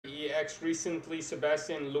EX recently,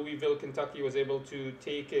 Sebastian, Louisville, Kentucky, was able to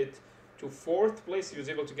take it to 4th place. He was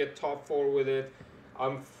able to get top 4 with it.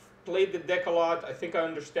 Played the deck a lot. I think I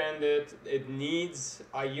understand it. It needs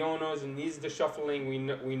Ionos. It needs the shuffling.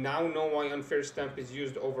 We now know why Unfair Stamp is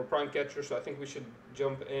used over Prime Catcher, so I think we should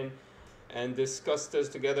jump in and discuss this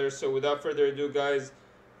together. So without further ado, guys,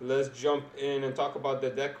 let's jump in and talk about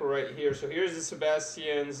the deck right here. So here's the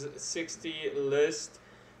Sebastian's 60 list.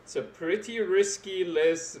 It's a pretty risky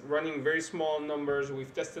list, running very small numbers.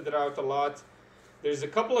 We've tested it out a lot. There's a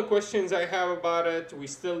couple of questions I have about it. We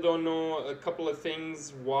still don't know a couple of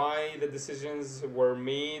things, why the decisions were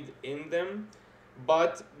made in them.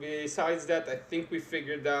 But besides that, I think we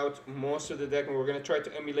figured out most of the deck, and we're going to try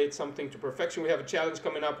to emulate something to perfection. We have a challenge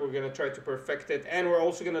coming up. We're going to try to perfect it. And we're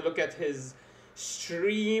also going to look at his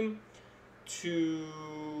stream to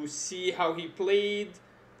see how he played,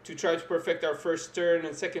 to try to perfect our first turn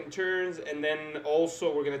and second turns. And then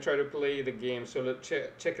also we're going to try to play the game. So let's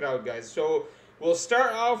check it out, guys. So we'll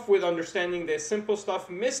start off with understanding the simple stuff.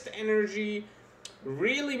 Mist Energy,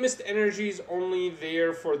 really Mist Energy is only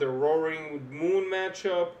there for the Roaring Moon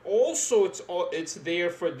matchup. Also, it's there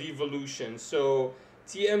for Devolution. So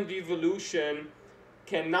TM Devolution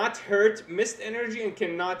cannot hurt Mist Energy and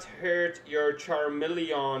cannot hurt your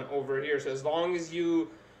Charmeleon over here. So as long as you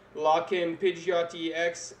lock in Pidgeot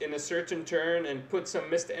EX in a certain turn and put some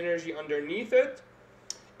Mist Energy underneath it,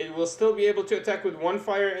 it will still be able to attack with 1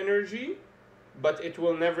 Fire Energy, but it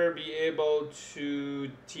will never be able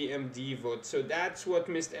to TM Devote. So that's what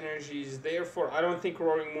Mist Energy is there for. I don't think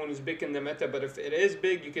Roaring Moon is big in the meta, but if it is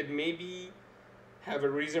big, you could maybe have a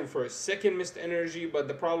reason for a second Mist Energy. But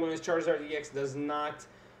the problem is Charizard EX does not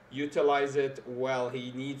utilize it well.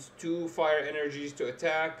 He needs 2 Fire Energies to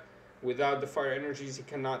attack. Without the Fire Energies, he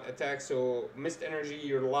cannot attack. So Mist Energy,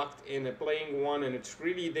 you're locked in a playing one, and it's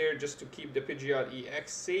really there just to keep the Pidgeot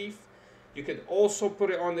EX safe. You could also put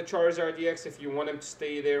it on the Charizard EX if you want him to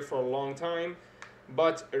stay there for a long time,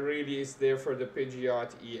 but it really is there for the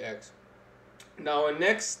Pidgeot EX. Now, a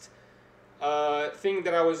next thing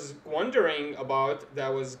that I was wondering about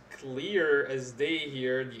that was clear as day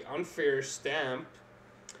here, the Unfair Stamp.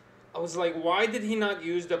 I was like, why did he not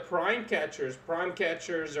use the Prime Catchers? Prime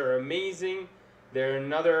Catchers are amazing. They're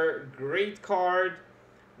another great card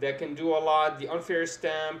that can do a lot. The Unfair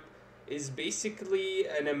Stamp is basically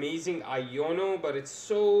an amazing Iono, but it's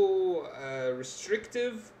so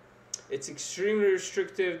restrictive. It's extremely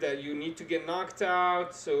restrictive that you need to get knocked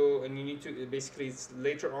out. So, and you need to, basically it's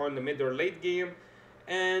later on the mid or late game,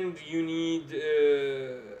 and you need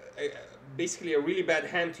basically a really bad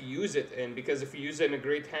hand to use it in, because if you use it in a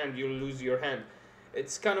great hand, you'll lose your hand.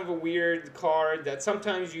 It's kind of a weird card that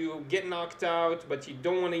sometimes you get knocked out, but you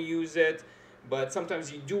don't want to use it. But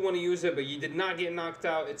sometimes you do want to use it, but you did not get knocked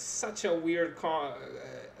out. It's such a weird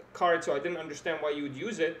card, so I didn't understand why you would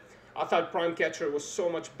use it. I thought Prime Catcher was so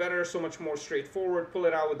much better, so much more straightforward. Pull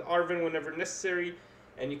it out with Arven whenever necessary,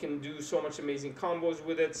 and you can do so much amazing combos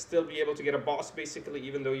with it. Still be able to get a boss, basically,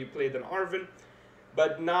 even though you played an Arven.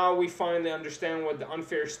 But now we finally understand what the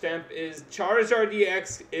Unfair Stamp is. Charizard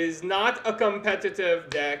EX is not a competitive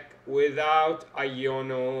deck without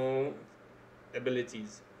Iono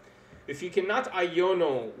abilities. If you cannot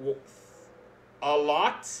Iono a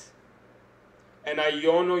lot and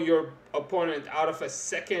Iono your opponent out of a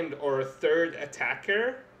second or a third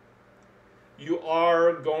attacker, you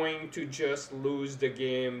are going to just lose the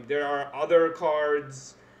game. There are other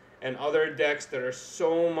cards and other decks that are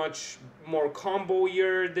so much more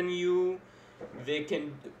combo-ier than you. They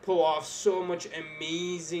can pull off so much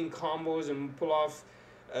amazing combos and pull off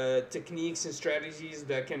techniques and strategies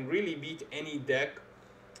that can really beat any deck.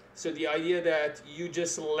 So the idea that you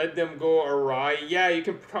just let them go awry, yeah, you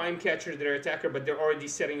can Prime Catcher their attacker, but they're already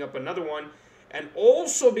setting up another one. And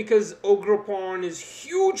also because Ogerpon is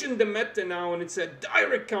huge in the meta now, and it's a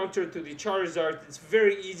direct counter to the Charizard, it's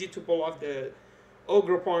very easy to pull off the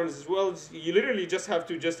Ogerpons as well. You literally just have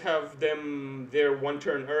to have them there 1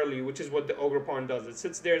 turn early, which is what the Ogerpon does. It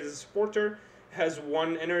sits there as a supporter, has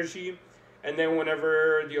 1 energy, and then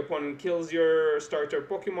whenever the opponent kills your starter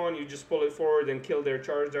Pokemon, you just pull it forward and kill their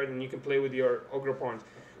Charizard, and you can play with your Ogerpons.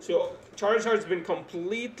 So Charizard's been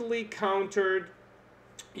completely countered.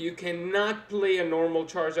 You cannot play a normal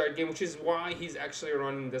Charizard game, which is why he's actually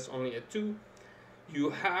running this only at 2. You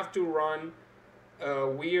have to run a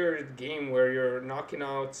weird game where you're knocking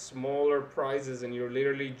out smaller prizes and you're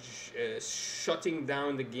literally shutting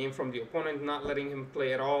down the game from the opponent, not letting him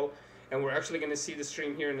play at all. And we're actually going to see the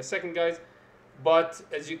stream here in a second, guys. But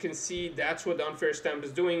as you can see, that's what the Unfair Stamp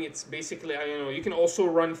is doing. It's basically Iono. You can also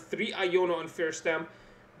run 3 Iono Unfair Stamp,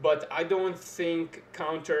 but I don't think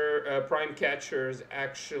counter prime catcher is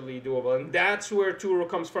actually doable. And that's where Turo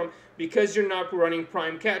comes from, because you're not running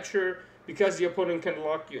prime catcher, because the opponent can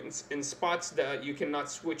lock you in spots that you cannot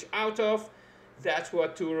switch out of. That's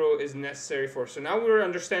what Turo is necessary for. So now we're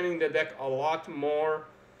understanding the deck a lot more.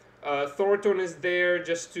 Thornton is there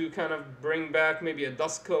just to kind of bring back maybe a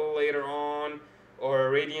Duskull later on, or a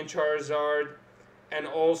Radiant Charizard. And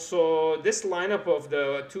also, this lineup of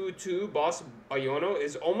the 2-2 Boss Iono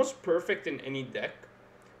is almost perfect in any deck.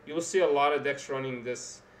 You'll see a lot of decks running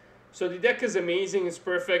this. So the deck is amazing, it's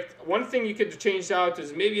perfect. One thing you could change out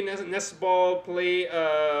is maybe Nest Ball, play...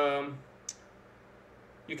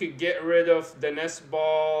 you could get rid of the Nest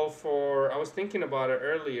Ball for... I was thinking about it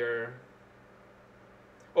earlier.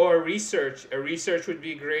 Or a Research. A Research would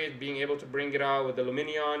be great, being able to bring it out with the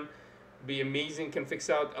Luminion. Be amazing, can fix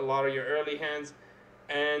out a lot of your early hands.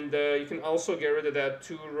 And you can also get rid of that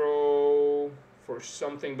Turo for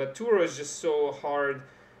something. But Turo is just so hard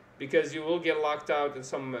because you will get locked out in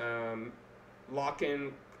some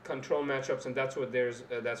lock-in control matchups, and that's what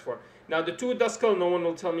that's for. Now the 2 Duskull, no one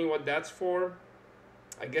will tell me what that's for.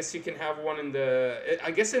 I guess you can have one in the...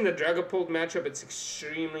 I guess in the Dragapult matchup, it's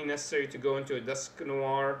extremely necessary to go into a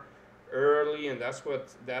Dusknoir early, and that's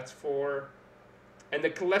what that's for. And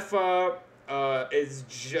the Cleffa is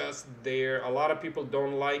just there. A lot of people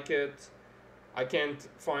don't like it. I can't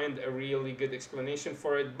find a really good explanation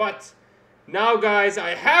for it. But now, guys,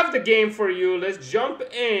 I have the game for you. Let's jump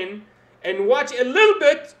in and watch a little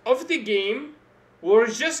bit of the game. We're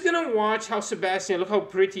just going to watch how Sebastian... Look how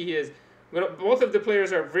pretty he is. Both of the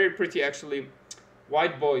players are very pretty, actually.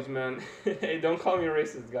 White boys, man. Hey, don't call me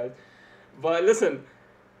racist, guys. But listen,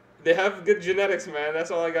 they have good genetics, man. That's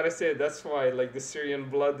all I gotta say. That's why, like, the Syrian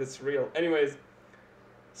blood is real. Anyways,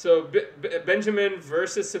 so Benjamin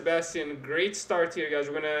versus Sebastian. Great start here, guys.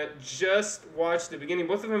 We're gonna just watch the beginning.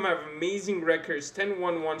 Both of them have amazing records.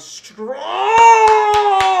 10-1-1. Strong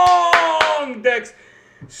decks.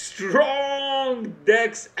 Strong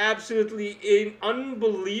decks, absolutely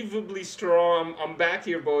unbelievably strong. I'm back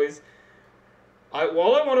here, boys.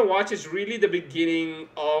 All I want to watch is really the beginning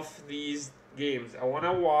of these games. I want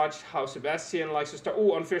to watch how Sebastian likes to start.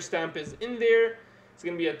 Oh, Unfair Stamp is in there. It's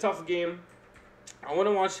going to be a tough game. I want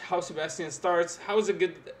to watch how Sebastian starts. How's a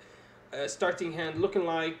good starting hand looking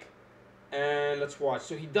like? And let's watch.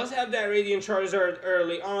 So he does have that Radiant Charizard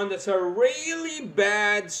early on. That's a really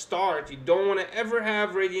bad start. You don't want to ever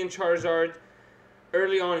have Radiant Charizard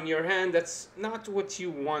early on in your hand. That's not what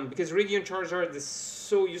you want, because Radiant Charizard is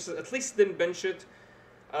so useless. At least didn't bench it.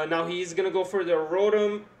 Now he's going to go for the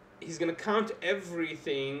Rotom. He's going to count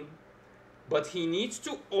everything. But he needs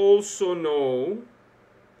to also know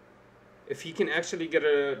if he can actually get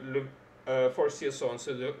a Force Stone.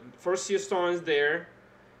 So the Force Stone is there.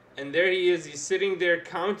 And there he is. He's sitting there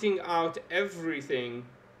counting out everything.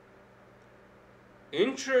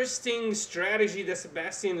 Interesting strategy that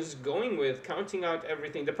Sebastian is going with, counting out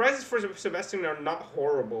everything. The prizes for Sebastian are not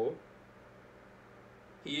horrible.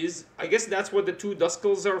 He is... I guess that's what the 2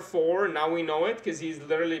 Duskulls are for. Now we know it, because he's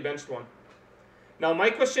literally benched one. Now my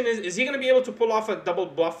question is he going to be able to pull off a double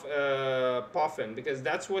buff Poffin? Because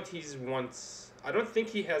that's what he wants. I don't think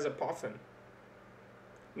he has a Poffin.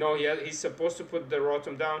 No, he's supposed to put the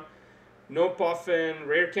Rotom down. No Poffin,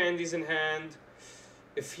 rare candies in hand.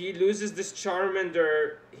 If he loses this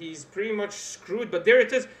Charmander, he's pretty much screwed. But there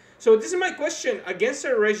it is. So this is my question. Against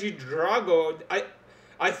a Regidrago,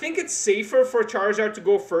 I think it's safer for Charizard to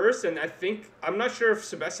go first. And I'm not sure if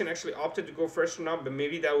Sebastian actually opted to go first or not, but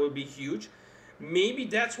maybe that would be huge. Maybe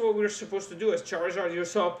that's what we're supposed to do as Charizard. You're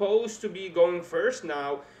supposed to be going first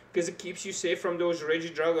now, because it keeps you safe from those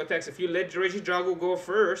Regidrago attacks. If you let Regidrago go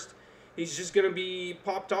first, he's just going to be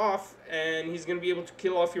popped off, and he's going to be able to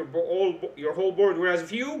kill off your whole board. Whereas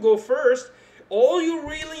if you go first, all you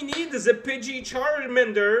really need is a Pidgey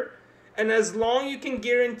Charmander, and as long as you can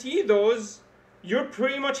guarantee those, you're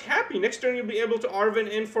pretty much happy. Next turn, you'll be able to Arven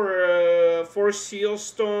in for a Force Seal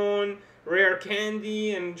Stone, Rare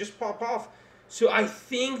Candy, and just pop off. So I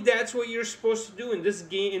think that's what you're supposed to do in this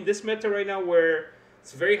game, in this meta right now, where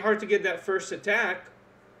it's very hard to get that first attack.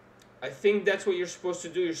 I think that's what you're supposed to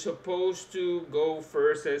do. You're supposed to go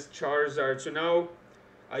first as Charizard. So now,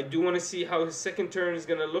 I do want to see how his second turn is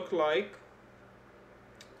going to look like.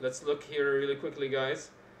 Let's look here really quickly, guys.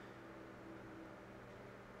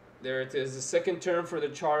 There it is. The second turn for the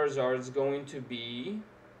Charizard is going to be...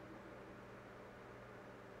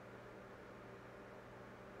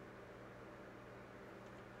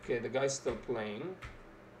 Okay, the guy's still playing.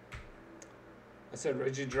 I said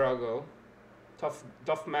Regidrago. Tough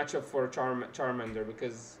matchup for Charmander,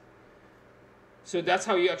 because So that's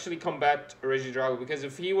how you actually combat Regidrago, because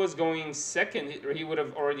if he was going second, he would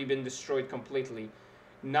have already been destroyed completely.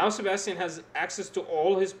 Now Sebastian has access to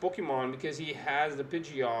all his Pokemon because he has the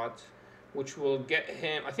Pidgeot, which will get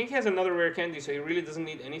him... I think he has another rare candy, so he really doesn't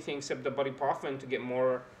need anything except the Buddy Poffin to get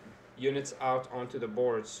more units out onto the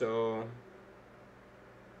board, so...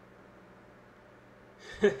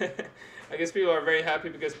 I guess people are very happy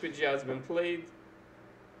because Pidgeot has been played.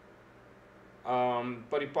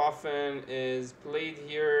 Buddy Poffin is played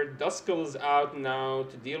here. Duskull is out now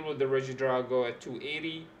to deal with the Regidrago at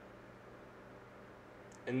 280.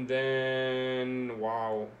 And then,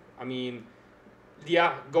 wow. I mean,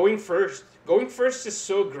 yeah, going first. Going first is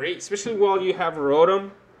so great, especially while you have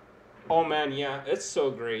Rotom. Oh man, yeah, it's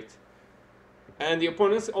so great. And the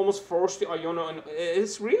opponent's almost forced to Iono, and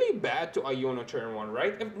it's really bad to Iono turn 1,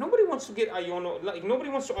 right? If nobody wants to get Iono, like nobody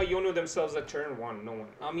wants to Iono themselves at turn 1, no one.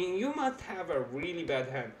 I mean, you must have a really bad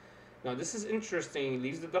hand. Now this is interesting,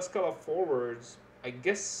 leaves the Duskull forwards, I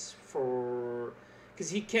guess for... Because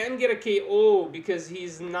he can get a KO because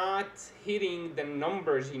he's not hitting the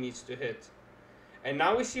numbers he needs to hit. And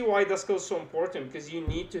now we see why Duskull is so important, because you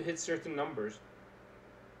need to hit certain numbers.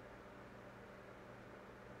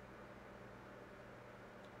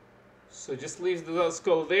 So just leaves the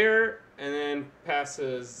Duskull there and then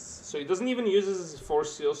passes. So he doesn't even use his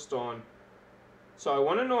Force Seal Stone. So I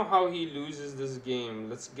want to know how he loses this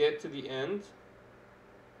game. Let's get to the end.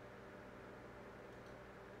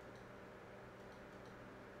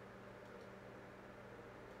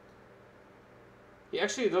 He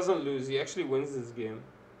actually doesn't lose. He actually wins this game.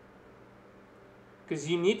 Because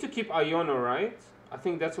you need to keep Iono, right? I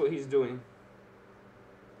think that's what he's doing.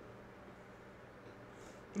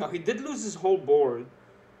 Now, he did lose his whole board.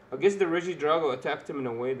 I guess the Regidrago attacked him in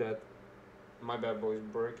a way that... My bad, boys.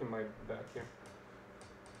 Breaking my back here.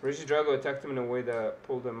 Regidrago attacked him in a way that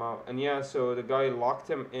pulled him out. And yeah, so the guy locked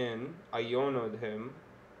him in. Iono'd him.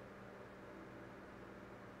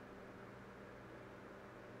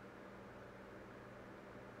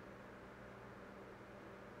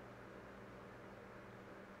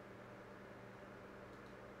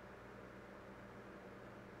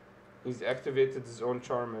 He's activated his own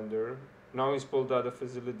Charmander. Now he's pulled out a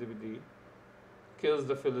Fizzle-a-Dibby. Kills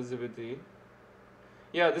the Fizzle-a-Dibby.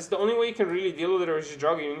 Yeah, this is the only way you can really deal with the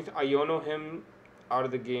Regidrago. You need to Iono him out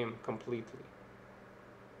of the game completely.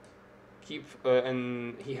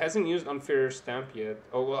 And he hasn't used Unfair Stamp yet.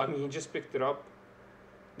 Oh, well, I mean, he just picked it up.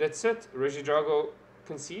 That's it. Regidrago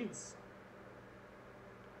concedes.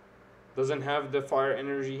 Doesn't have the fire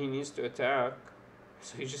energy he needs to attack.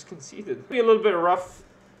 So he just conceded. Be a little bit rough.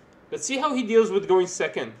 Let's see how he deals with going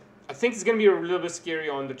second. I think it's going to be a little bit scary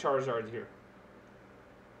on the Charizard here.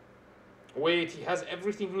 Wait, he has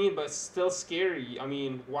everything he needs, but it's still scary. I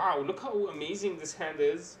mean, wow, look how amazing this hand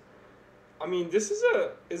is. I mean, this is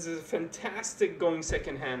a fantastic going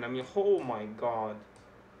second hand. I mean, oh my god.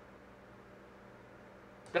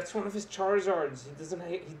 That's one of his Charizards.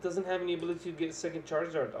 He doesn't have any ability to get a second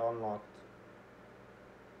Charizard unlocked.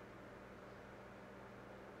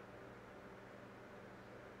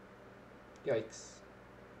 Yikes.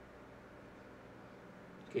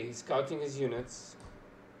 Okay, he's scouting his units.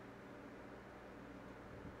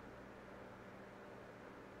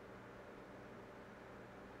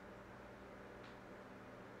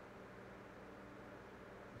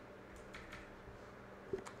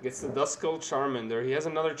 Gets the Duskull Charmander. He has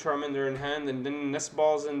another Charmander in hand, and then Nest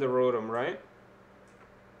Balls in the Rotom, right?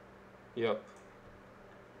 Yep.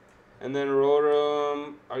 And then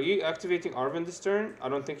Rotom... Are you activating Arven this turn? I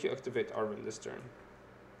don't think you activate Arven this turn.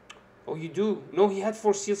 Oh, you do? No, he had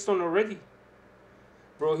 4 Seal Stone already.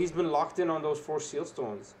 Bro, he's been locked in on those 4 Seal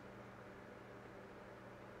Stones.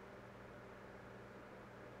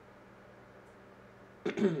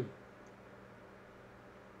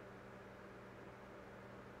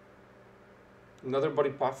 Another Buddy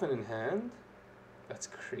Poffin in hand? That's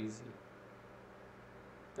crazy.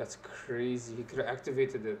 That's crazy. He could have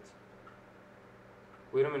activated it.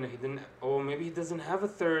 Wait a minute, he didn't... Oh, maybe he doesn't have a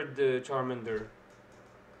third Charmander.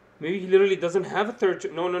 Maybe he literally doesn't have a third...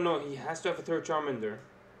 No, he has to have a third Charmander.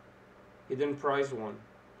 He didn't prize one.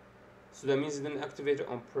 So that means he didn't activate it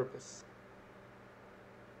on purpose.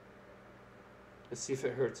 Let's see if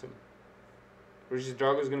it hurts him.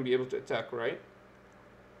 Regidrago is going to be able to attack, right?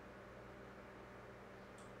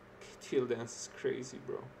 Teal Dance is crazy,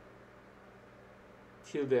 bro.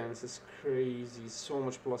 Teal Dance is crazy. So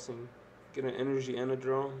much plussing. Get an energy and a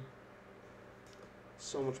draw.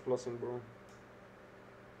 So much plussing, bro.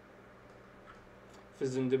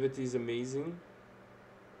 Fizzle-a-Dibby is amazing.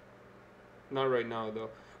 Not right now, though.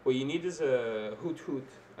 What you need is a Hoot Hoot.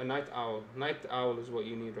 A Night Owl. Night Owl is what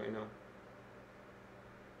you need right now.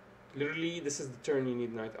 Literally, this is the turn you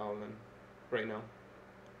need Night Owl in. Right now.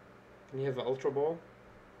 Can he have an Ultra Ball?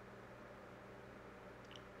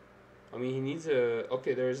 I mean, he needs a...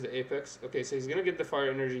 Okay, there's the Apex. Okay, so he's gonna get the fire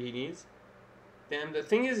energy he needs. Damn, the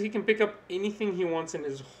thing is, he can pick up anything he wants in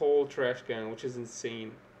his whole trash can, which is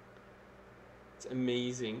insane. It's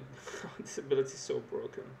amazing. This ability is so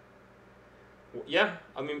broken. Yeah,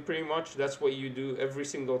 I mean, pretty much that's what you do every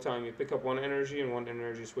single time. You pick up one energy and one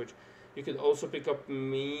energy switch. You could also pick up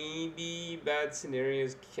maybe bad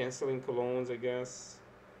scenarios, canceling colognes, I guess.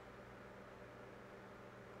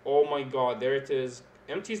 Oh my god, there it is.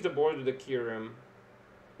 Empties the board with the Kyurem.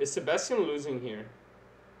 Is Sebastian losing here?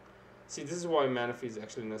 See, this is why Manaphy is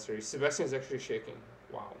actually necessary. Sebastian is actually shaking.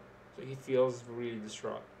 Wow. So he feels really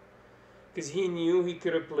distraught. Because he knew he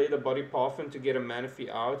could have played a Body Poffin to get a Manaphy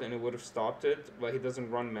out and it would have stopped it, but he doesn't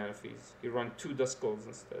run Manaphys. He runs 2 Duskulls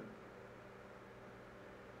instead.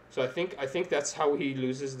 So I think that's how he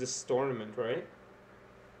loses this tournament, right?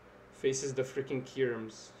 Faces the freaking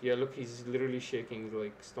Kyurems. Yeah, look, he's literally shaking. He's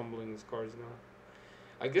like stumbling his cards now.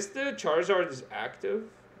 I guess the Charizard is active.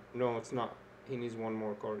 No, it's not. He needs one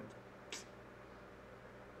more card.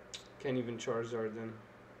 Can't even Charizard then.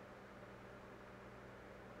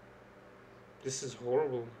 This is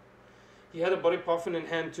horrible. He had a Body Poffin in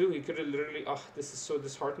hand too. He could have literally... Ah, this is so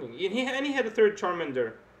disheartening. And he had a 3rd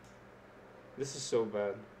Charmander. This is so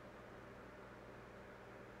bad.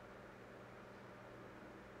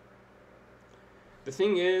 The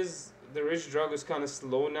thing is, the Regidrago is kind of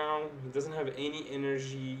slow now. He doesn't have any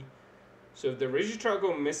energy. So if the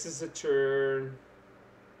Regidrago misses a turn...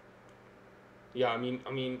 Yeah, I mean,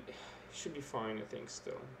 he should be fine, I think,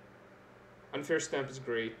 still. Unfair Stamp is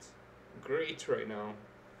great. Great right now.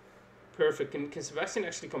 Perfect. Can Sebastian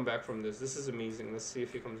actually come back from this? This is amazing. Let's see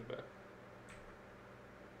if he comes back.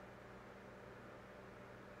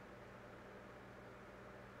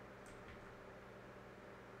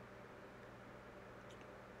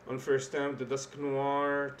 Unfair Stamp, the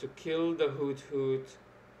Dusknoir to kill the Hoot.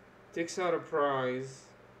 Takes out a prize.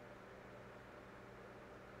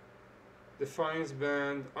 Defiance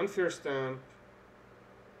Band. Unfair Stamp.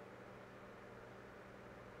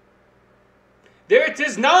 There it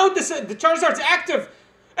is. Now the Charizard's active.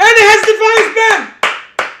 And it has Defiance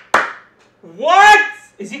Band! What?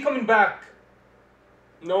 Is he coming back?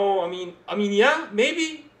 No, I mean, yeah,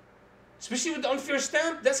 maybe. Especially with the Unfair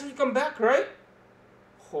Stamp. That's when you come back, right?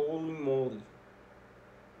 Holy moly.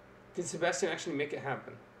 Can Sebastian actually make it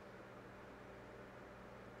happen?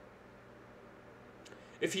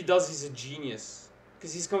 If he does, he's a genius.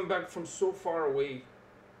 Because he's coming back from so far away.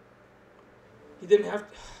 He didn't have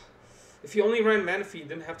to... If he only ran Manaphy, he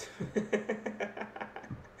didn't have to...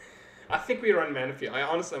 I think we run Manaphy.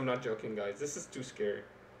 Honestly, I'm not joking, guys. This is too scary.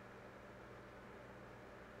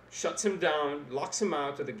 Shuts him down, locks him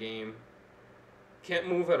out of the game. Can't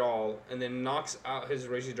move at all, and then knocks out his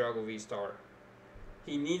Regidrago V-Star.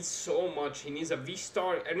 He needs so much. He needs a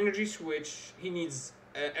V-Star energy switch. He needs...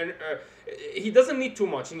 he doesn't need too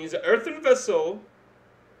much. He needs an Earthen Vessel,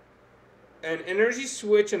 an energy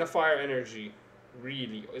switch, and a fire energy.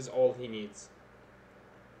 Really is all he needs.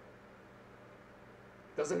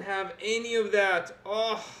 Doesn't have any of that.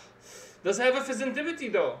 Oh, doesn't have a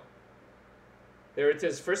Fizzentivity though. There it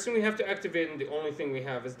is. First thing we have to activate, and the only thing we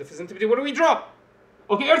have is the Fizzentivity. What do we draw?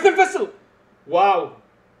 Okay, Earthen Vessel. Wow,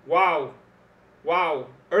 wow, wow.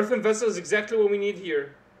 Earthen Vessel is exactly what we need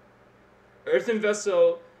here. Earthen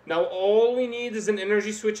Vessel. Now all we need is an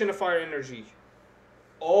energy switch and a fire energy.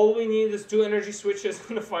 All we need is 2 energy switches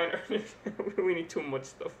and a fire energy. We need too much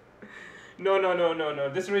stuff. No.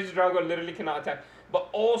 This Regidrago literally cannot attack. But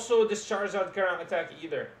also this Charizard cannot attack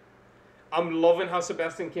either. I'm loving how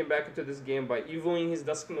Sebastian came back into this game by evoing his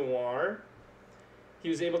Dusknoir. He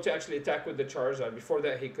was able to actually attack with the Charizard. Before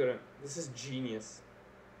that, he couldn't. This is genius.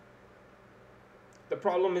 The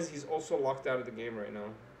problem is he's also locked out of the game right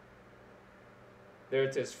now. There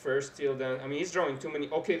it is. First Steel Dance. I mean, he's drawing too many.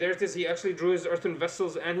 Okay, there it is. He actually drew his Earthen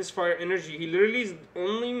Vessels and his Fire Energy. He literally is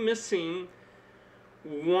only missing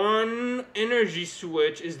 1 energy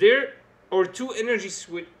switch. Is there... Or 2 energy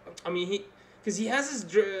switch... I mean, because he has his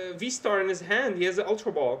V-Star in his hand. He has the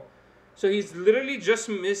Ultra Ball. So he's literally just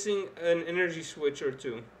missing an energy switch or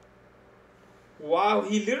 2. Wow,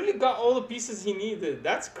 he literally got all the pieces he needed.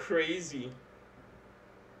 That's crazy.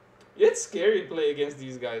 It's scary to play against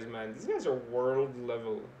these guys, man. These guys are world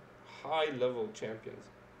level, high level champions.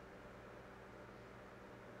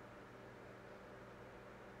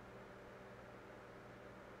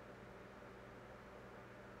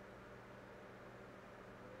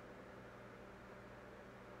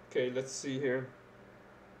 Okay, let's see here.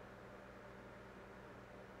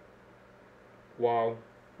 Wow.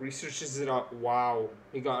 Researches it up. Wow.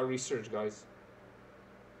 He got a research, guys.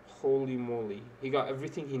 Holy moly. He got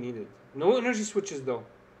everything he needed. No energy switches, though.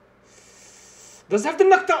 Does it have the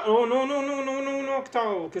Noctowl? Oh, no, no, no, no, no,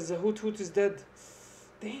 Noctowl. Because the Hoot is dead.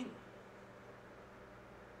 Dang.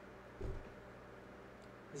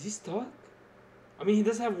 Is he stuck? I mean, he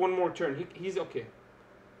does have one more turn. He's okay.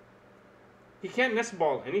 He can't nest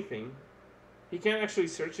ball anything. He can't actually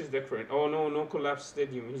search his deck for it. Oh, no, no collapse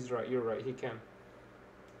stadium. He's right. You're right. He can.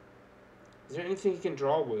 Is there anything he can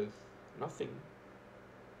draw with? Nothing.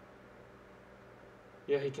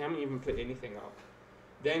 Yeah, he can't even play anything out.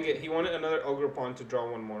 Dang it. He wanted another Ogerpon to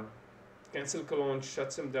draw one more. Cancel Cologne.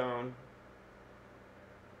 Shuts him down.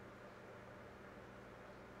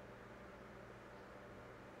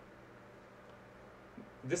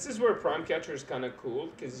 This is where Prime Catcher is kind of cool,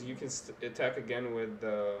 because you can attack again with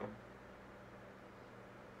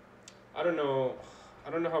I don't know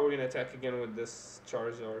how we're going to attack again with this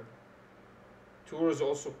Charizard. Tour is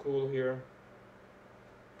also cool here.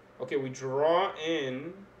 Okay, we draw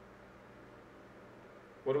in...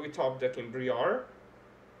 What are we top decking? Briar?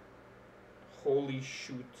 Holy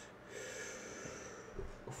shoot.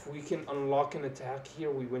 If we can unlock an attack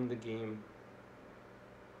here, we win the game.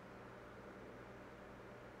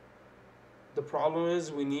 The problem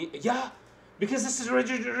is we need... Yeah! Because this is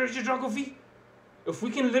Regidrago V! If we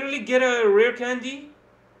can literally get a rare candy...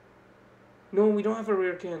 No, we don't have a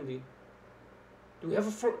rare candy. Do we have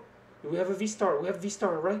a V-Star? We have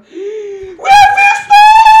V-Star, right? We have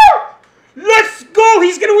V-Star! Let's go!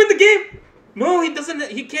 He's gonna win the game! No, he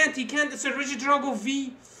doesn't. He can't. He can't. It's a Regidrago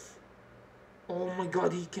V. Oh my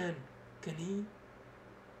god, he can. Can he?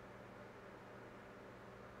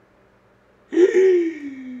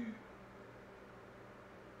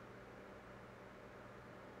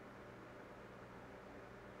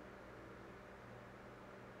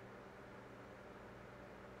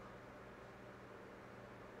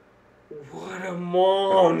 What a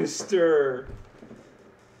monster!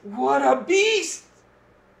 What a beast!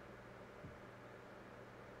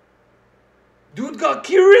 Dude got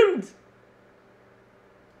Kirimmed!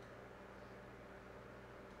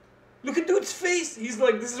 Look at dude's face! He's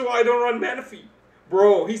like, this is why I don't run Manaphy.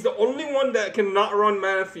 Bro, he's the only one that cannot run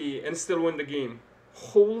Manaphy and still win the game.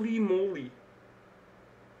 Holy moly.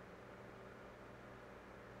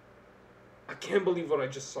 I can't believe what I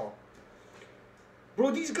just saw.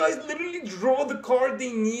 Bro, these guys literally draw the card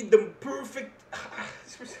they need, the perfect...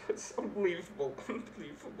 It's unbelievable,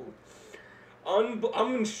 unbelievable.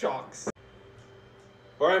 I'm in shocks.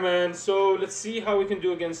 Alright, man, so let's see how we can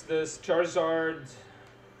do against this Charizard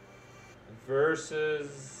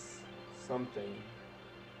versus something.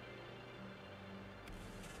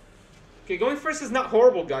 Okay, going first is not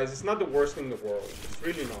horrible, guys. It's not the worst thing in the world. It's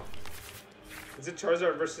really not. Is it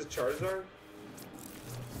Charizard versus Charizard?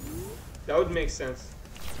 That would make sense.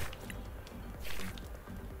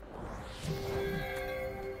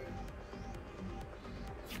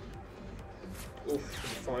 Oof,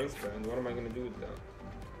 Defiance Band. What am I gonna do with that?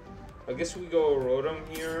 I guess we go Rotom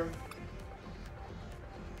here.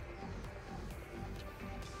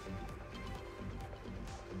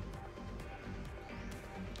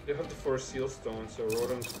 They have the Force Seal Stone, so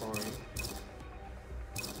Rotom's fine.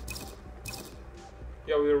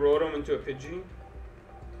 Yeah, we Rotom into a Pidgey.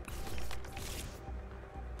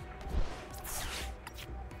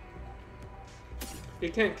 He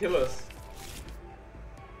can't kill us.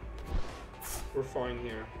 We're fine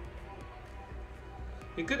here.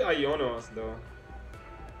 He could Iono us though.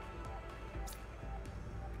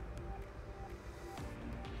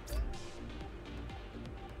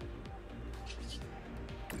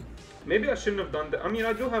 Maybe I shouldn't have done that. I mean,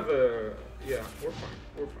 I do have a... Yeah, we're fine.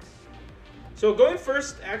 We're fine. So going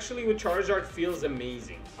first actually with Charizard feels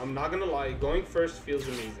amazing. I'm not gonna lie. Going first feels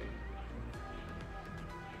amazing.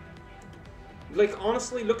 Like,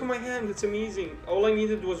 honestly, look at my hand. It's amazing. All I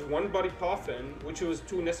needed was one Body Poffin, which was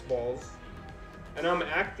 2 Nest Balls. And I'm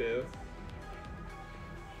active.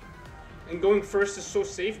 And going first is so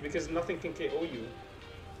safe because nothing can KO you.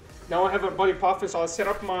 Now I have a Body Poffin, so I'll set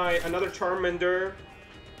up my another Charmander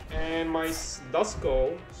and my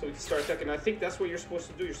Duskull, so we can start attacking. I think that's what you're supposed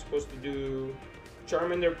to do. You're supposed to do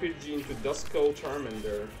Charmander Pidgey into Duskull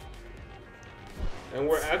Charmander. And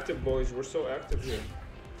we're active, boys. We're so active here.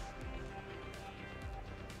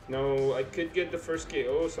 No, I could get the first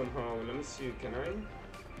KO somehow. Let me see, can I?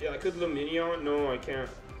 Yeah, I could Lumineon. No, I can't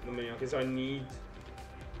Lumineon because I need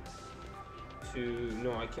to...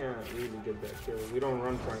 No, I can't really get that kill. We don't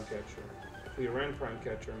run Prime Catcher. If we ran Prime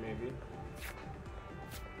Catcher, maybe.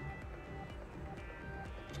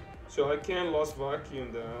 So I can't Lost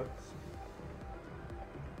Vacuum that.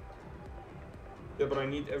 Yeah, but I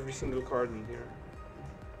need every single card in here.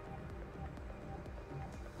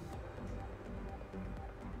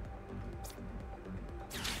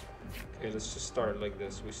 Okay, let's just start like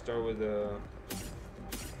this. We start with a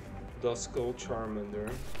Duskull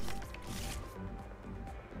Charmander.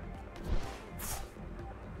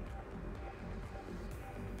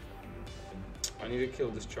 I need to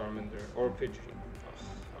kill this Charmander or Pidgey. Ugh,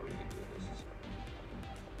 how do you do this?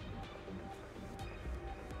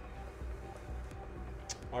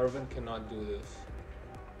 Arven cannot do this.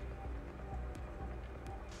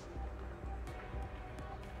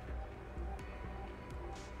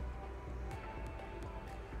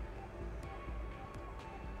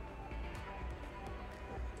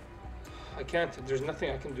 I can't. There's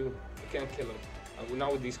nothing I can do. I can't kill it.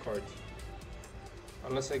 Not with these cards.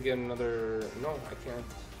 Unless I get another... No, I can't.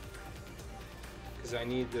 Because I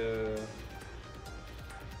need...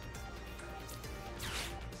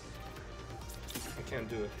 I can't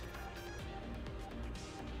do it.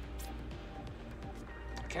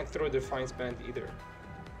 I can't throw Defiance Band either.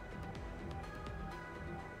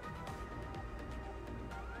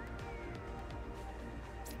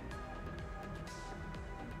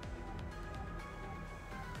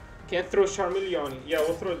 Can't throw Charmeleon. Yeah,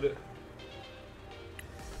 we'll throw the...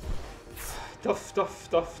 Tough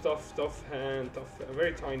hand. A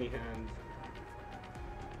very tiny hand.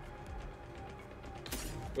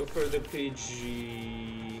 Go for the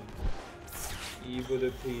Pidgey. Evo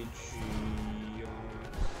the Pidgey.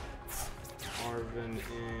 Arven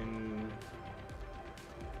in.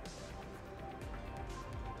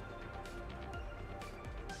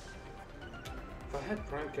 If I had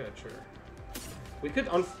Prime Catcher. We could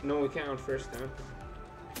no, we can't unfair stamp.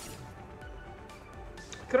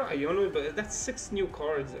 Could have Iono, but that's 6 new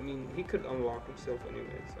cards. I mean, he could unlock himself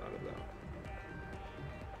anyways out of that.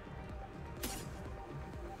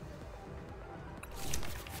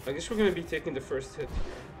 I guess we're gonna be taking the first hit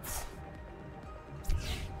here.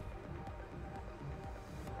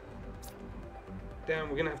 Damn,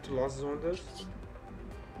 we're gonna have to Lost Zone this.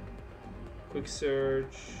 Quick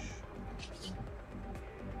Search.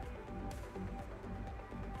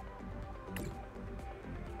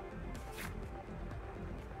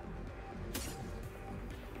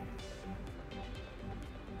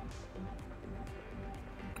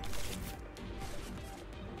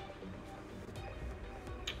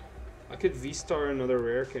 I could V-Star another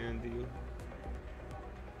rare candy.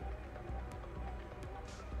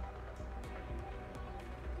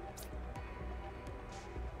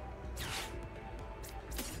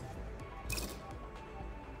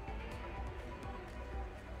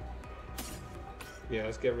 Yeah,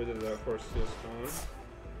 let's get rid of that Force Steel Stone.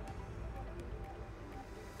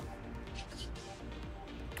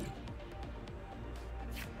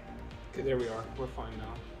 Okay, there we are. We're fine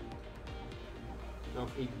now. Now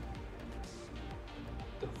if he...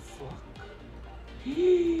 The fuck?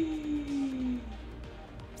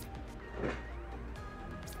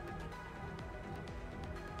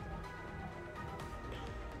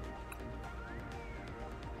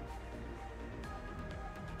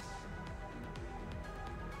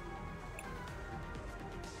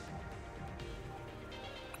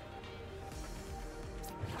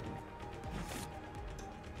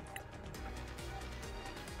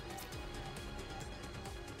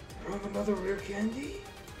 I have another rare candy?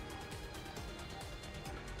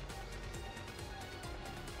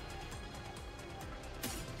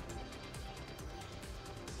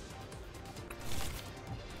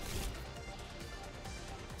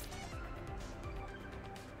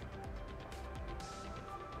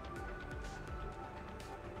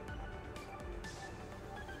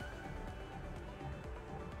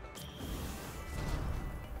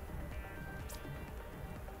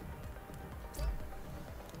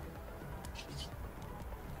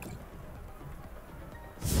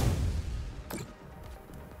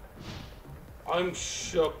 I'm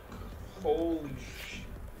shook. Holy shit.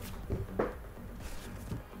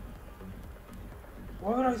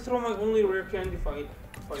 Why would I throw my only rare candy if I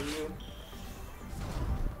knew?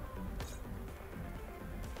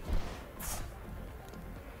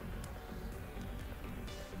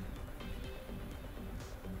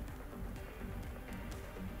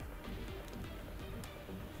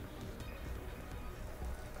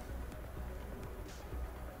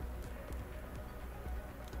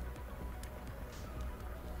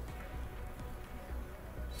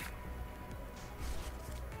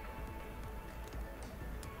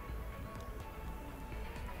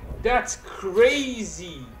 That's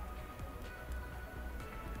crazy!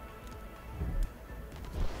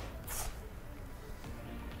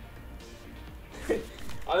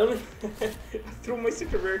 I only I threw my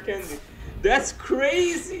secret rare candy. That's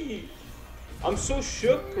crazy! I'm so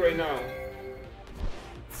shook right now.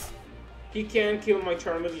 He can kill my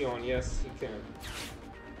Charmeleon. Yes, he can.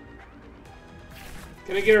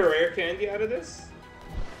 Can I get a rare candy out of this?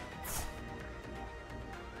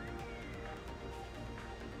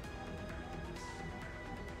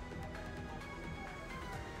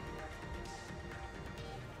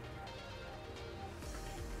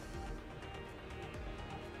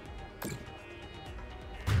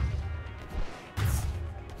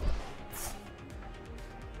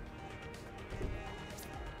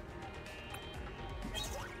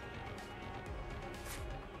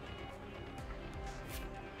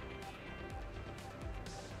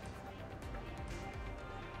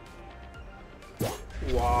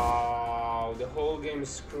 Wow, the whole game is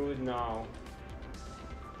screwed now.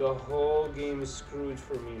 The whole game is screwed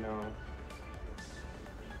for me now.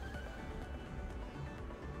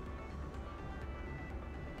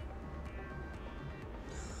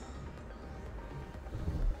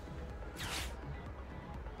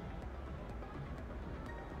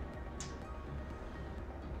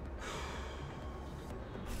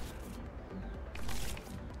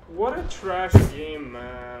 What a trash game,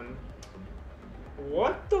 man.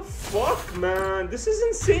 What the fuck, man? This is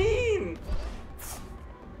insane!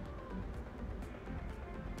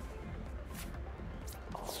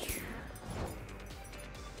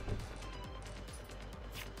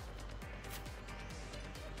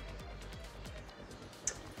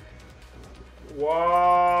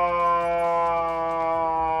 Wow!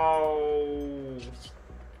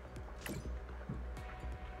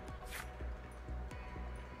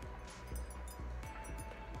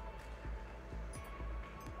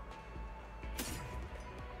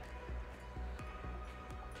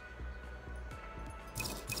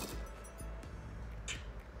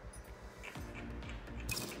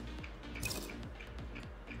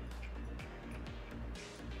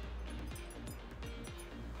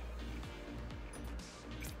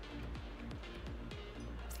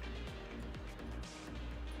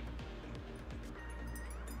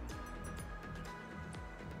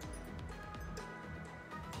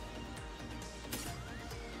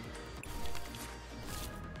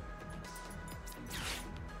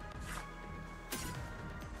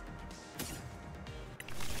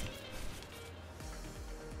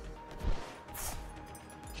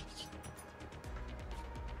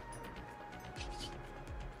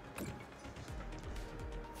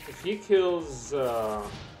 If he kills that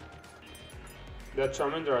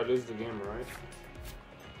Charmander, I lose the game, right?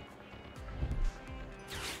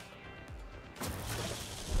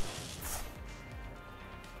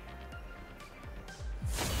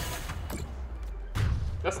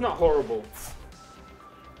 That's not horrible.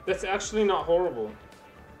 That's actually not horrible.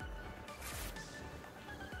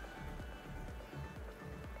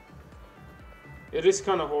 It is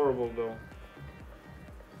kind of horrible though.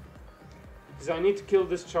 Because I need to kill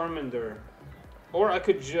this Charmander. Or I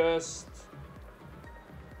could just...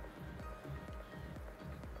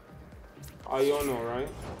 Iono, right?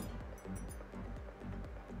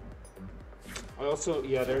 I also...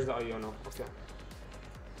 Yeah, there's the Iono. Okay.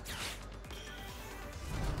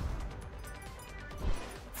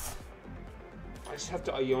 I just have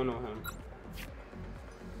to Iono him.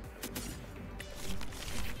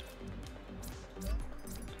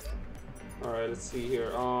 Alright, let's see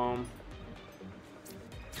here.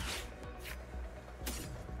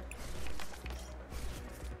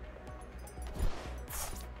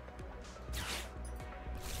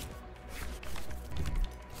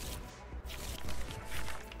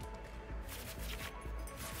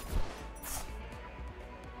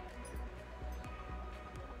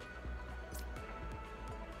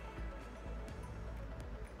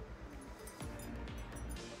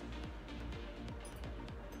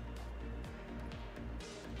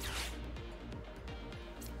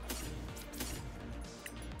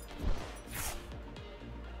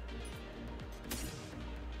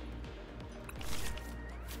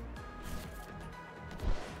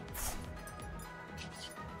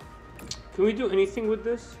 Can we do anything with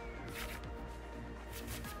this?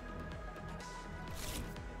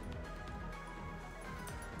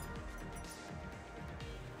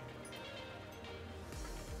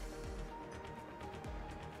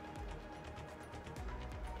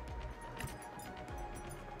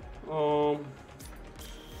 Um,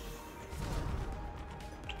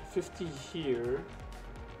 50 here.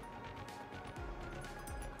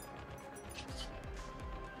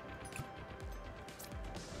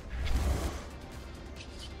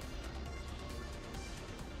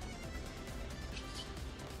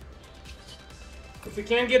 If we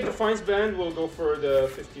can't get Defiance Band, we'll go for the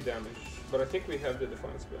 50 damage. But I think we have the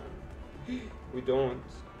Defiance Band. We don't.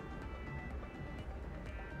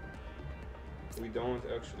 We don't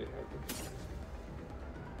actually have it.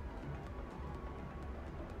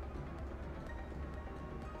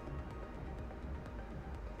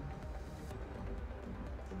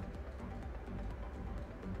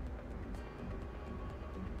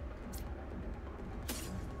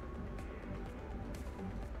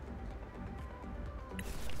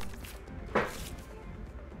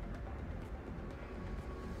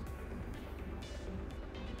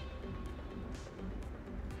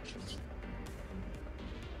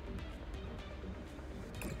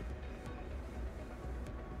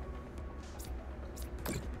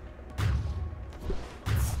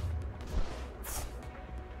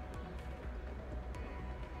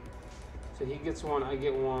 So he gets one, I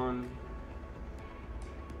get one.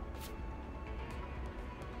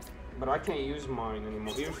 But I can't use mine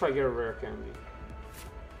anymore, even if I get a rare candy.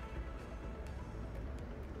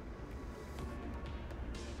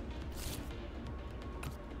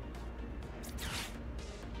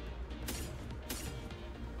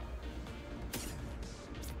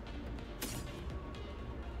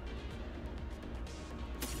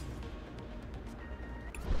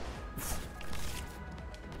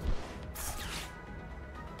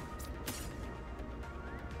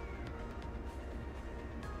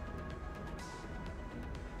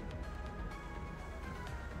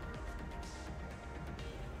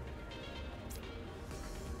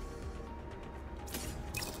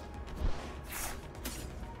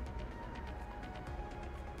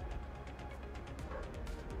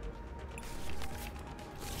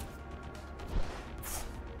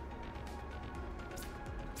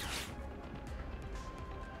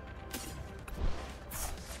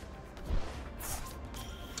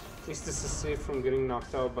 At least this is safe from getting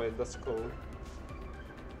knocked out by the skull.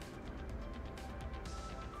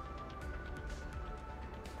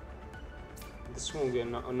 This won't get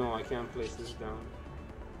no, I can't place this down.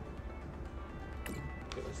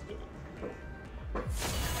 Okay, let's do it.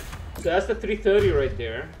 So that's the 330 right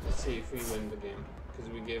there. Let's see if we win the game. Because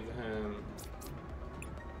we give him...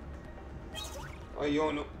 Oh,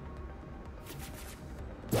 yo, no.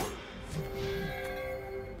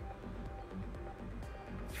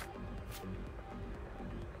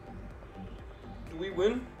 We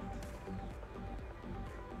win?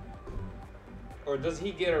 Or does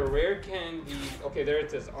he get a rare candy? Okay, there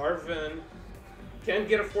it is. Arvin can't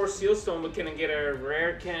get a 4 seal stone, but can get a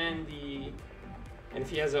rare candy. And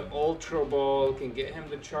if he has an ultra ball, can get him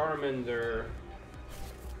the Charmander.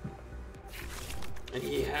 And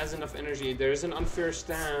he has enough energy. There's an unfair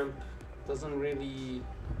stamp. Doesn't really...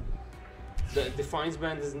 The Defiance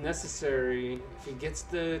Band is necessary. If he gets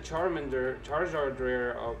the Charizard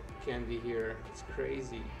rare up candy here, it's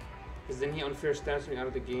crazy. Because then he unfair stamps me out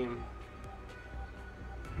of the game.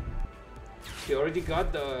 He already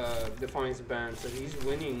got the Defiance Band, so he's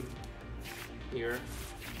winning here.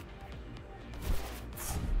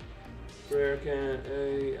 Rare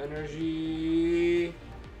energy.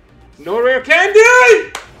 No rare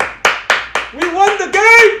candy! We won the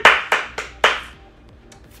game!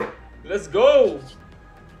 Let's go!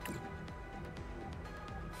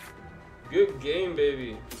 Good game,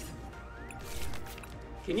 baby.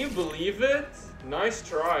 Can you believe it? Nice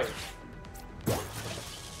try.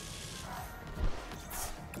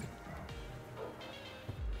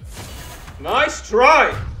 Nice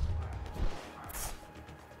try!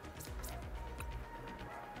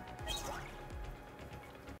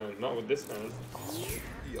 Not with this hand.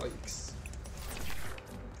 Yikes.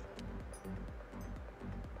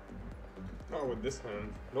 Not with this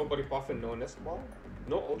hand. Nobody popping no nest ball?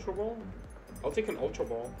 No ultra ball? I'll take an ultra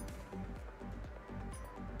ball.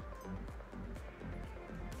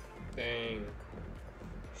 Dang.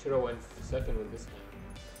 Should have went second with this hand.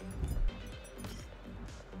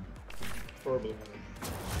 Horrible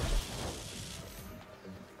hand.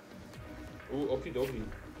 Ooh, OkiDogi.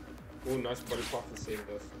 Ooh, nice body pop that saved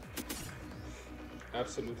us.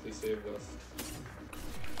 Absolutely saved us.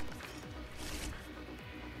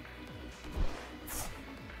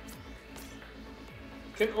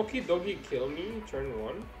 Can OkiDogi kill me turn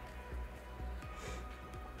 1?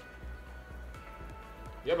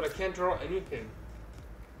 Yeah, but I can't draw anything.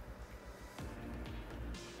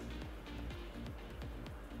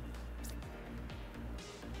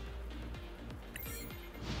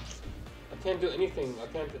 I can't do anything. I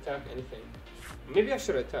can't attack anything. Maybe I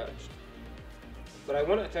should attach. But I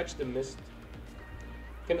want to attach the mist.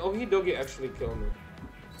 Can OkiDogi actually kill me?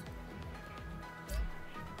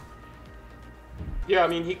 Yeah, I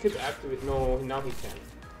mean, he could activate. No, now he can't.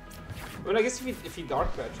 I mean, I guess if he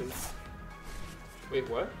dark patches. Wait,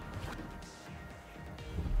 what?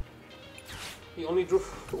 He only drew.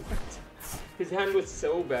 What? His hand was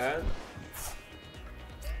so bad.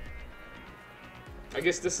 I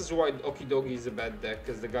guess this is why OkiDogi is a bad deck,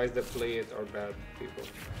 because the guys that play it are bad people.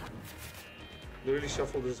 They really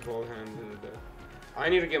shuffled his whole hand into the deck. I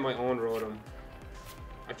need to get my own Rotom.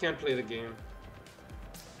 I can't play the game.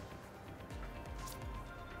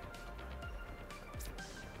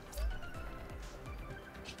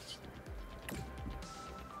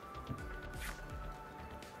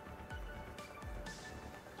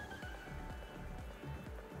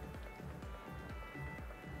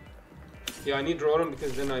 Yeah, I need Rotom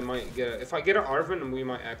because then I might get if I get an Arven, we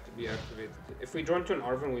might be activated. If we draw into an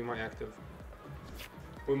Arven, we might activate.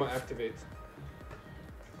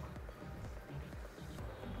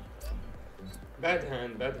 Bad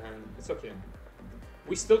hand, bad hand. It's okay.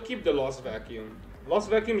 We still keep the Lost Vacuum. Lost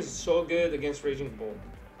Vacuum is so good against Raging Bull.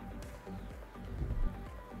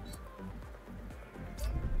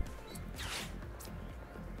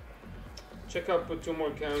 Check out, put 2 more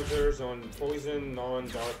counters on poison,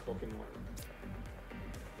 non-dark Pokemon.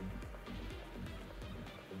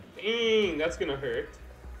 Dang, that's gonna hurt.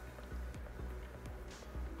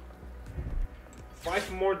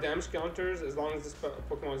 5 more damage counters as long as this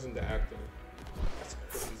Pokemon is in the active. That's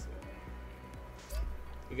crazy.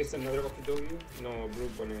 He gets another OkiDogi? No,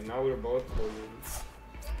 Brute Bunny. Now we're both poisoned.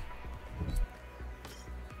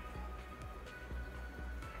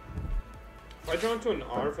 If I draw into an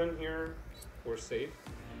Arven here, we're safe.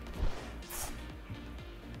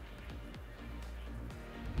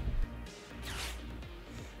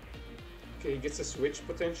 Okay, he gets a switch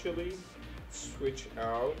potentially. Switch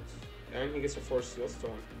out. And he gets a Force Seal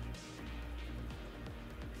Stone.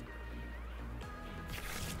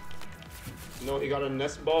 No, he got a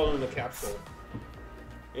Nest Ball and a Capsule.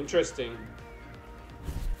 Interesting.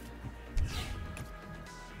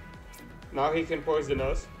 Now he can poison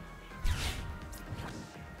us.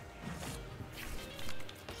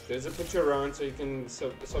 There's a pitch around so you can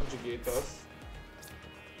subjugate us.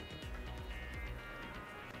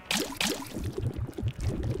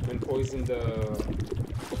 And poison the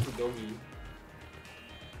OkiDogi.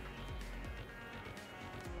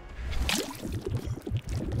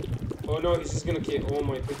 Oh no, he's just gonna KO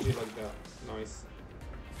my Pidgey like that. Nice.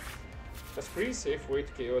 That's a pretty safe way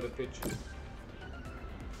to KO the Pidgey.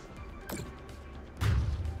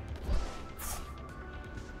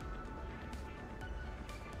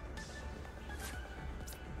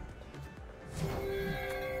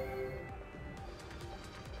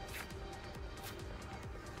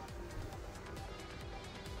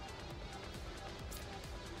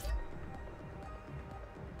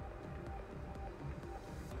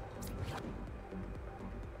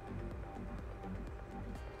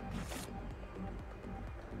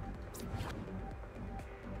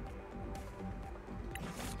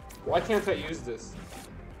 Why can't I use this?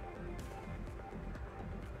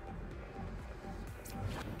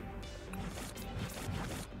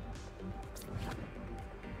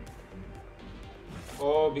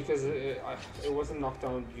 Oh, because it wasn't knocked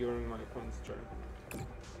down during my opponent's turn.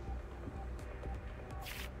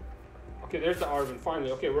 Okay, there's the Arven.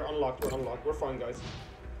 Finally, okay, we're unlocked. We're unlocked. We're fine, guys.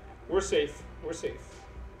 We're safe. We're safe.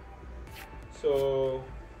 So.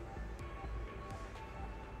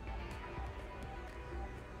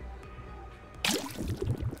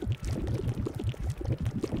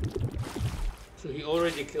 So he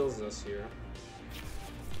already kills us here.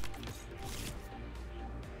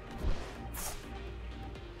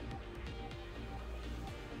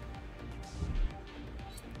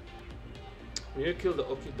 We need to kill the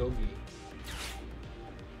OkiDogi.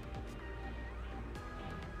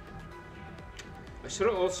 I should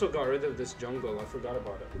have also got rid of this jungle. I forgot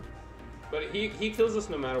about it. But he kills us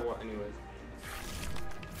no matter what anyways.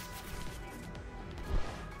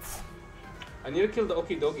 I need to kill the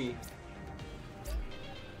OkiDogi.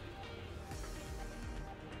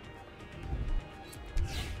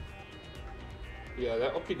 Yeah,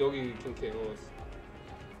 that OkiDogi can KO us.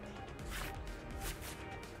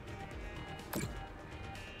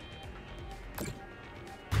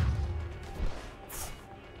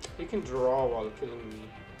 He can draw while killing me.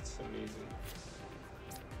 It's amazing.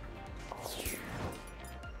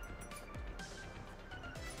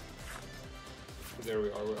 There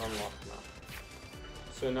we are, we're unlocked now.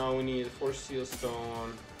 So now we need 4 Seal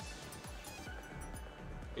Stone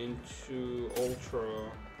into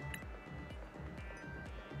Ultra.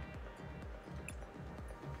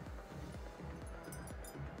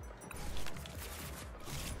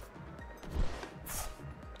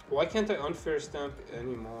 Why can't I unfair stamp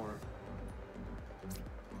anymore?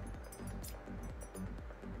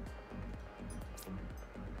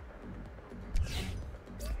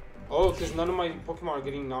 Oh, because none of my Pokemon are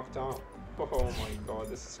getting knocked out. Oh my god,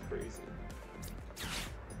 this is crazy.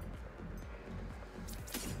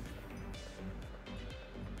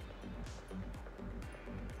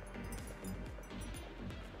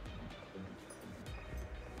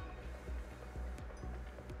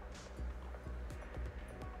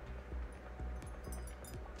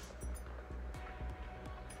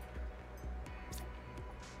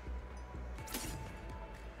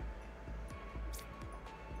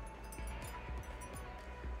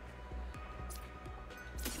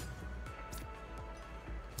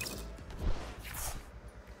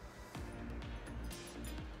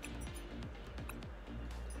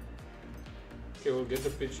 Okay, we'll get the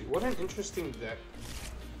Pidgey. What an interesting deck.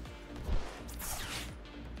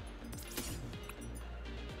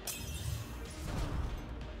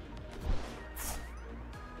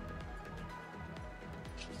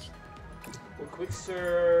 We'll quick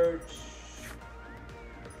search.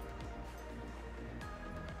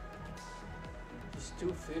 He's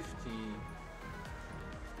 250.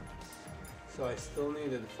 So I still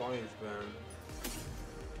need a Defiance Band.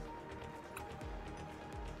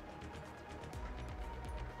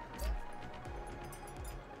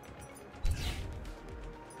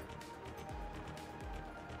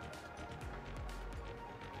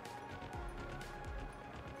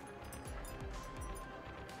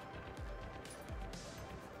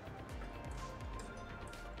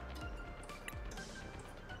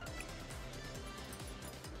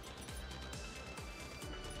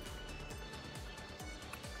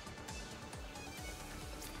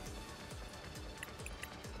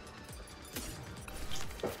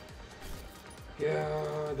 Yeah,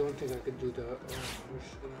 I don't think I could do that.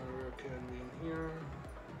 There's another academy in here.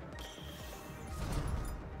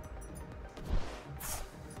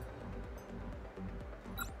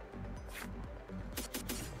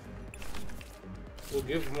 We'll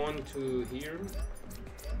give one to here.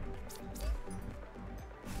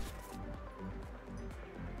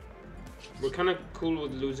 We're kind of cool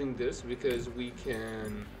with losing this because we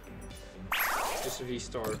can just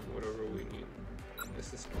restart whatever we need.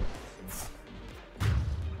 This is cool.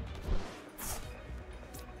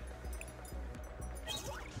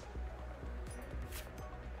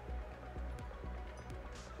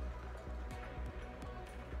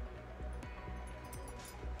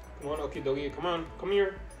 Come on, OkiDogi, come on, come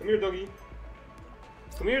here, doggy.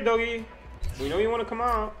 Come here, doggy. We know you want to come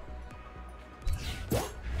out.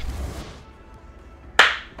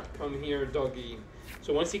 Come here, doggy.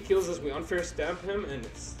 So once he kills us, we unfair stamp him, and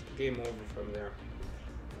it's game over from there.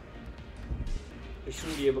 We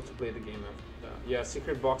shouldn't be able to play the game after that. Yeah,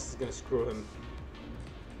 Secret Box is gonna screw him.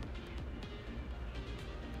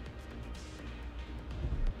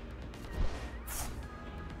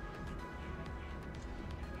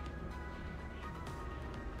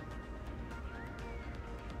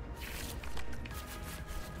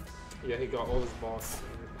 Yeah, he got all his boss and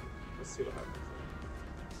everything. Let's see what happens.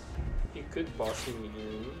 He could boss me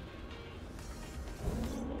in.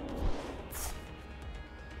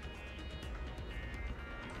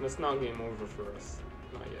 That's not game over for us.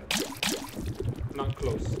 Not yet. Not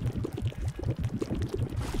close.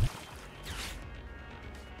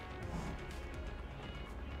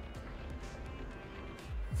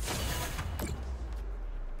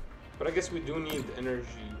 But I guess we do need energy.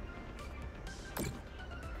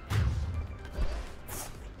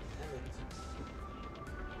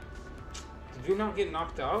 Did we not get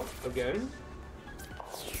knocked out again?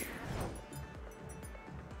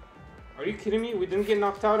 Are you kidding me? We didn't get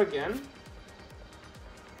knocked out again?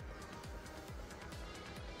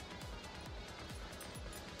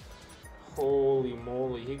 Holy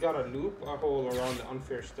moly, he got a loop a hole around the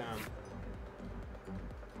unfair stamp.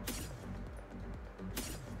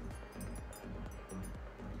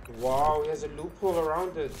 Wow, he has a loophole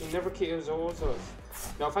around it. He never KOs us.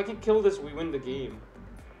 Now if I can kill this, we win the game.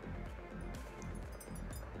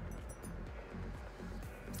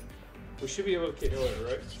 We should be able to KO it,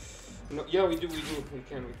 right? No, yeah, we do. We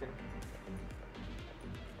can.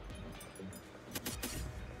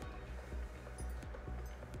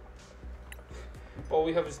 All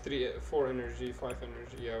we have is 4 energy, 5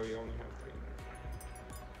 energy. Yeah, we only have 3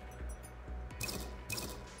 energy.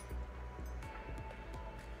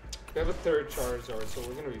 We have a 3rd Charizard, so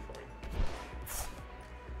we're gonna be fine.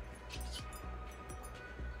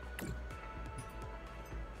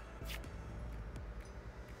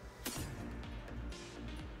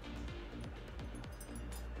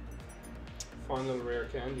 Final rare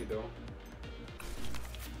candy though.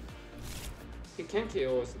 He can't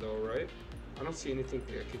KO us though, right? I don't see anything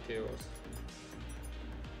that can KO us.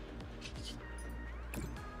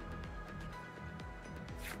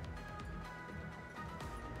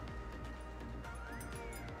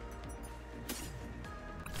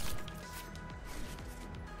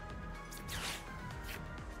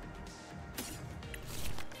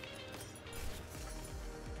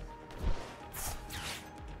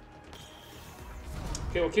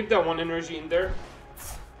 Okay, we'll keep that 1 energy in there.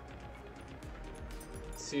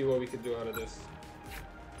 See what we could do out of this.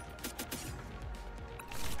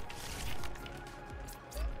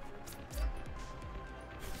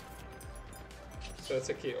 So that's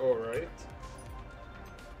a KO, right?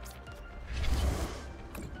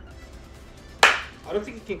 I don't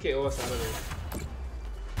think he can KO us out of there.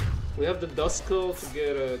 We have the Duskull to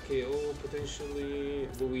get a KO potentially,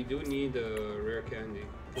 but we do need a rare candy.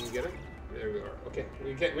 Can we get it? There we are. Okay,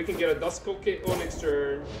 we can get a Duskull KO next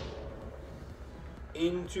turn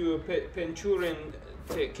into a Penturin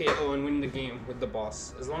KO and win the game with the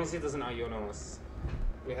boss. As long as he doesn't Iono us,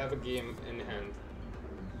 we have a game in hand.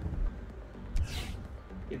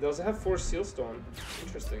 He does have 4 Sealstone.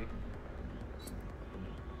 Interesting.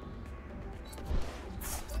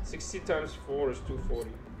 60 times 4 is 240.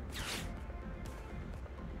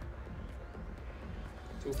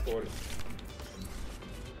 240.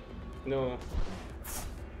 No.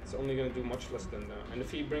 It's only gonna do much less than that. And if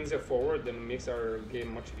he brings it forward, then it makes our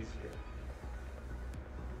game much easier.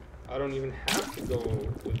 I don't even have to go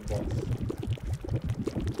with boss.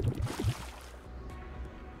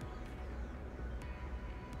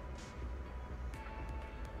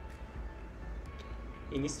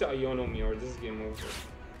 He needs to Iono me or this is game over.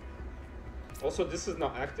 Also, this is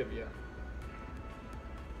not active yet.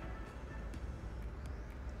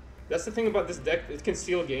 That's the thing about this deck, it can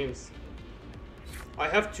steal games. I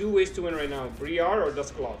have 2 ways to win right now, Briar or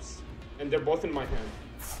Dusclops. And they're both in my hand.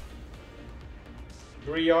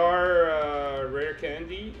 Briar Rare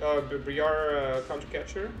Candy, Briar Counter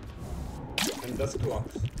Catcher, and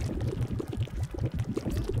Dusclops.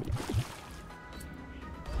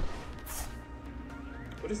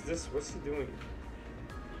 What is this? What's he doing?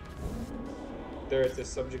 There it is,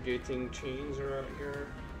 subjugating chains right here.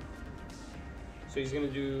 So he's gonna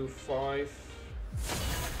do 5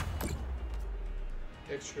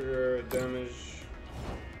 extra damage.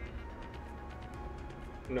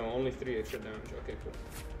 No, only 3 extra damage. Okay, cool.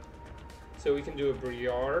 So we can do a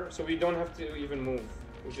Briar. So we don't have to even move.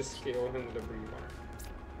 We just scale him with a Briar.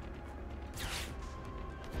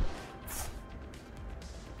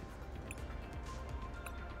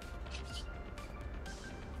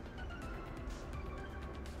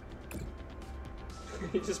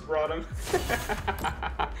 He just brought him.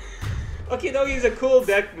 OkiDogi is a cool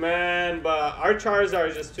deck, man, but our Charizard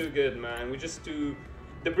is just too good, man. We just do...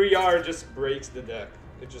 The Briar just breaks the deck.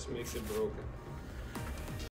 It just makes it broken.